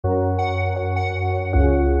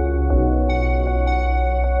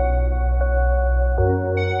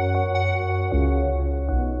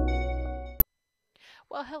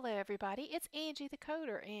everybody, it's Angie the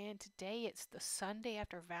Coder, and today it's the Sunday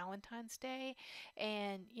after Valentine's Day,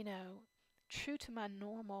 and true to my uh,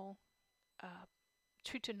 normal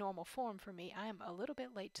form for me, I am a little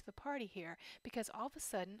bit late to the party here because all of a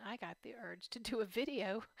sudden I got the urge to do a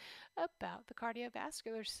video about the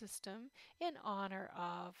cardiovascular system in honor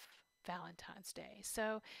of Valentine's Day.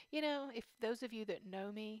 So, if those of you that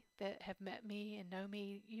know me, that have met me and know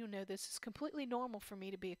me, this is completely normal for me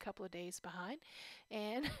to be a couple of days behind.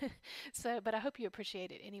 And but I hope you appreciate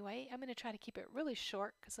it anyway. I'm going to try to keep it really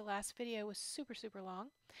short because the last video was super, super long.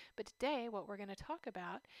 But today, what we're going to talk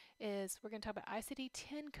about is we're going to talk about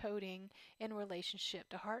ICD-10 coding in relationship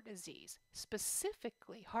to heart disease,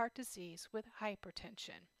 specifically heart disease with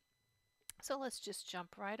hypertension. So let's just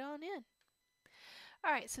jump right on in.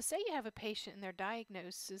 All right, so say you have a patient and their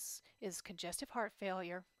diagnosis is congestive heart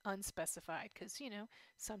failure, unspecified, because,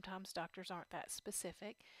 sometimes doctors aren't that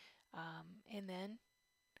specific, and then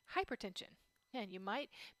hypertension. And you might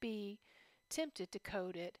be tempted to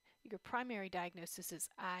code it. Your primary diagnosis is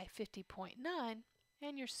I50.9,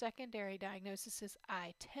 and your secondary diagnosis is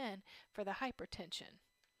I10 for the hypertension.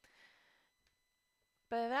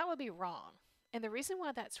 But that would be wrong. And the reason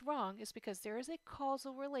why that's wrong is because there is a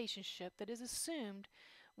causal relationship that is assumed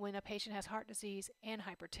when a patient has heart disease and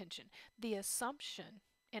hypertension. The assumption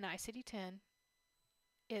in ICD-10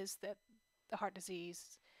 is that the heart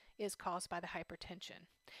disease is caused by the hypertension.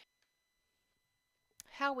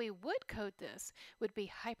 How we would code this would be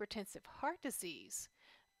hypertensive heart disease,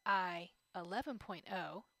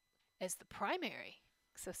 I11.0, as the primary.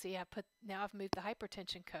 So see, now I've moved the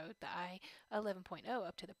hypertension code, the I11.0,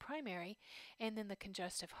 up to the primary, and then the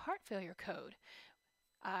congestive heart failure code,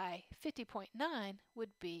 I50.9,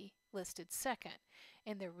 would be listed second.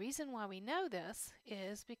 And the reason why we know this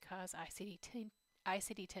is because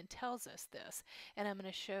ICD-10 tells us this, and I'm going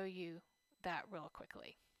to show you that real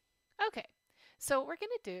quickly. Okay. So what we're going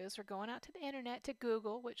to do is we're going out to the internet to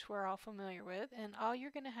Google, which we're all familiar with, and all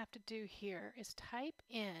you're going to have to do here is type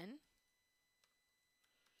in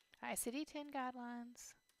ICD-10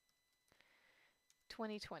 Guidelines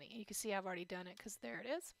 2020. You can see I've already done it because there it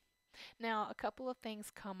is. Now a couple of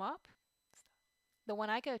things come up. The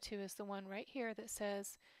one I go to is the one right here that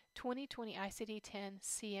says 2020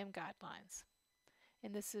 ICD-10-CM Guidelines.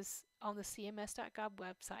 And this is on the cms.gov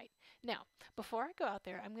website. Now, before I go out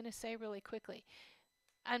there, I'm going to say really quickly,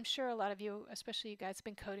 I'm sure a lot of you, especially you guys, have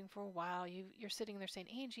been coding for a while. You're sitting there saying,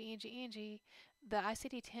 Angie, the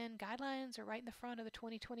ICD-10 guidelines are right in the front of the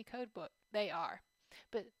 2020 code book. They are.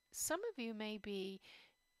 But some of you may be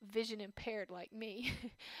vision impaired like me.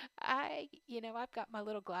 I've got my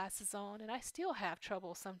little glasses on, and I still have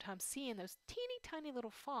trouble sometimes seeing those teeny tiny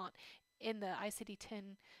little font in the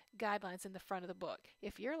ICD-10 guidelines in the front of the book.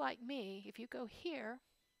 If you're like me, if you go here,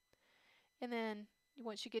 and then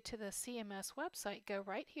once you get to the CMS website, go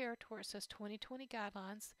right here to where it says 2020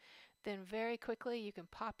 guidelines, then very quickly you can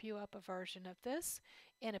pop you up a version of this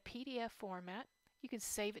in a PDF format. You can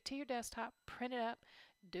save it to your desktop, print it up,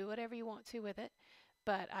 do whatever you want to with it,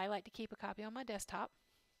 but I like to keep a copy on my desktop.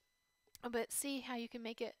 But see how you can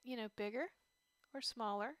make it, bigger or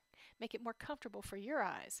smaller, make it more comfortable for your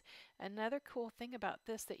eyes. Another cool thing about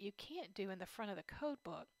this that you can't do in the front of the code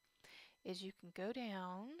book is you can go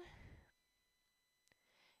down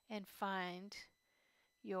and find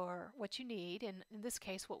what you need. And in this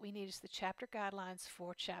case, what we need is the chapter guidelines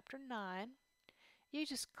for chapter 9. You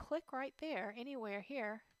just click right there, anywhere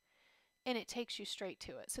here, and it takes you straight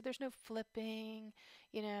to it. So there's no flipping,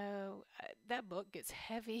 that book gets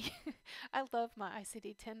heavy. I love my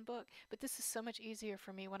ICD-10 book, but this is so much easier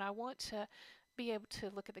for me when I want to be able to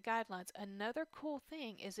look at the guidelines. Another cool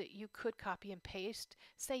thing is that you could copy and paste.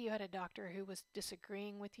 Say you had a doctor who was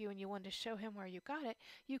disagreeing with you and you wanted to show him where you got it.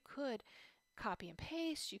 You could copy and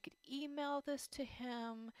paste. You could email this to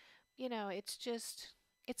him.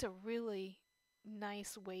 It's a really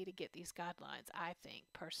nice way to get these guidelines, I think,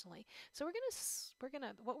 personally. So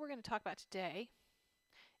what we're gonna talk about today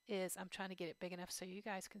is, I'm trying to get it big enough so you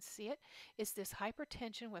guys can see it, is this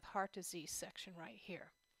hypertension with heart disease section right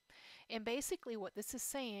here. And basically what this is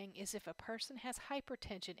saying is if a person has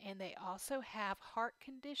hypertension and they also have heart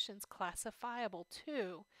conditions classifiable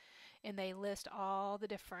too, and they list all the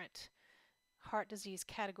different heart disease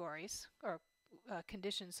categories or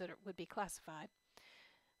conditions that would be classified,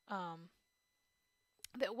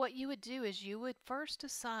 that what you would do is you would first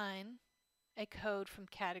assign a code from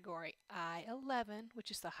category I11,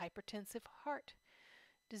 which is the hypertensive heart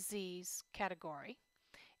disease category,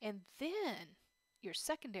 and then your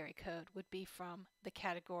secondary code would be from the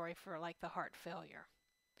category for like the heart failure.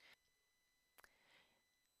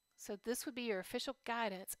 So this would be your official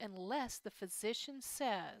guidance unless the physician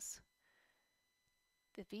says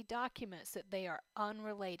that he documents that they are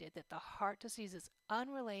unrelated, that the heart disease is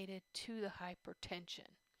unrelated to the hypertension.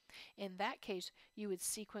 In that case, you would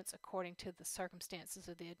sequence according to the circumstances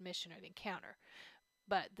of the admission or the encounter.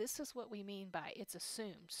 But this is what we mean by it's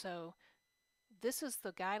assumed. So this is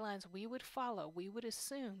the guidelines we would follow. We would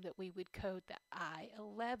assume that we would code the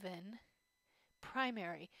I-11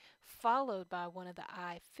 primary followed by one of the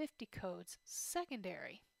I-50 codes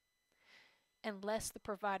secondary, unless the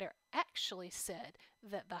provider actually said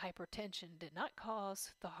that the hypertension did not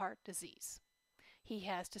cause the heart disease. He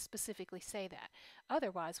has to specifically say that.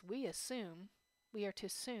 Otherwise, we are to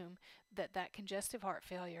assume that that congestive heart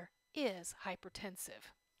failure is hypertensive.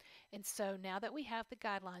 And so now that we have the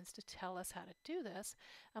guidelines to tell us how to do this,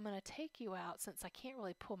 I'm going to take you out, since I can't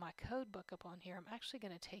really pull my code book up on here, I'm actually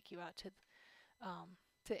going to take you out to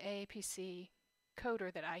AAPC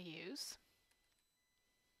Coder that I use.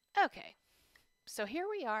 Okay, so here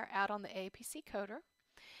we are out on the AAPC Coder,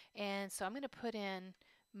 and so I'm going to put in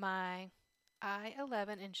my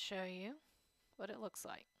I-11 and show you what it looks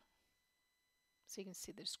like. So you can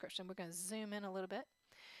see the description. We're going to zoom in a little bit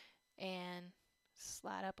and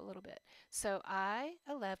slide up a little bit. So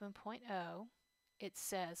I-11.0, it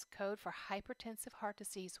says code for hypertensive heart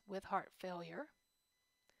disease with heart failure.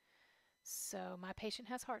 So my patient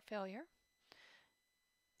has heart failure.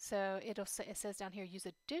 So it says down here, use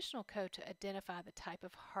additional code to identify the type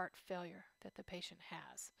of heart failure that the patient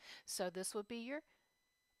has. So this would be your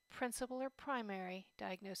principal or primary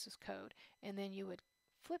diagnosis code, and then you would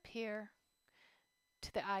flip here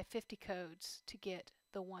to the I-50 codes to get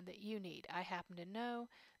the one that you need. I happen to know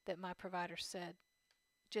that my provider said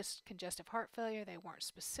just congestive heart failure. They weren't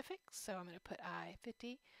specific, so I'm going to put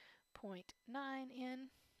I-50.9 in,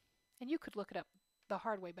 and you could look it up the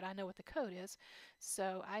hard way, but I know what the code is.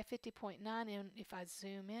 So I-50.9 in, if I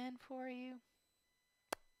zoom in for you,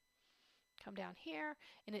 come down here,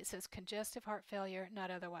 and it says congestive heart failure not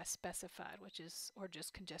otherwise specified, which is, or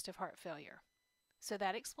just congestive heart failure. So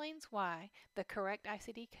that explains why the correct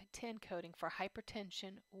ICD-10 coding for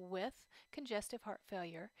hypertension with congestive heart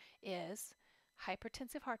failure is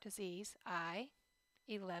hypertensive heart disease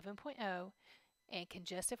I-11.0 and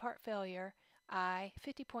congestive heart failure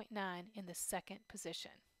I-50.9 in the second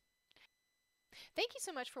position. Thank you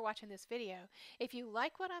so much for watching this video. If you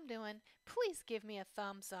like what I'm doing, please give me a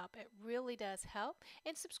thumbs up. It really does help.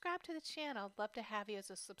 And subscribe to the channel. I'd love to have you as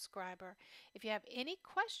a subscriber. If you have any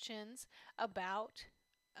questions about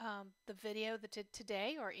the video that did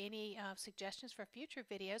today or any suggestions for future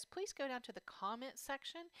videos, please go down to the comment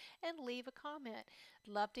section and leave a comment.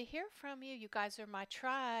 Love to hear from you. You guys are my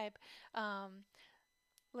tribe.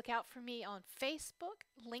 Look out for me on Facebook,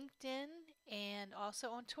 LinkedIn, and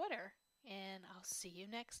also on Twitter. And I'll see you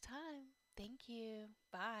next time. Thank you.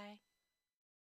 Bye.